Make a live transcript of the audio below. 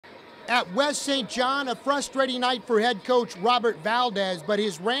At West St. John, a frustrating night for head coach Robert Valdez, but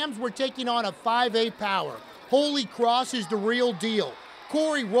his Rams were taking on a 5A power. Holy Cross is the real deal.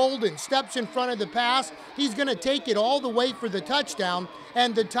 Corey Roldan steps in front of the pass. He's going to take it all the way for the touchdown,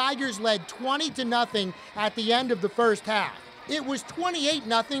 and the Tigers led 20-0 at the end of the first half. It was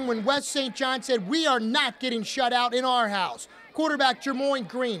 28-0 when West St. John said, "We are not getting shut out in our house." Quarterback Jermoyne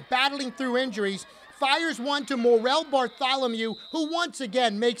Green, battling through injuries, fires one to Morel Bartholomew, who once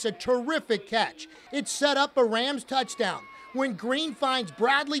again makes a terrific catch. It set up a Rams touchdown. When Green finds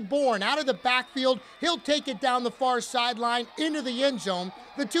Bradley Bourne out of the backfield, he'll take it down the far sideline into the end zone.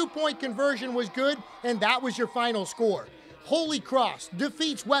 The two-point conversion was good, and that was your final score. Holy Cross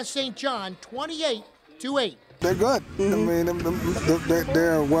defeats West St. John 28-8. They're good. I mean,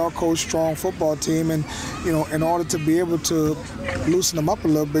 they're a well-coached, strong football team, and in order to be able to loosen them up a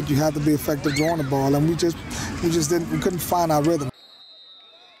little bit, you have to be effective throwing the ball, and we couldn't find our rhythm.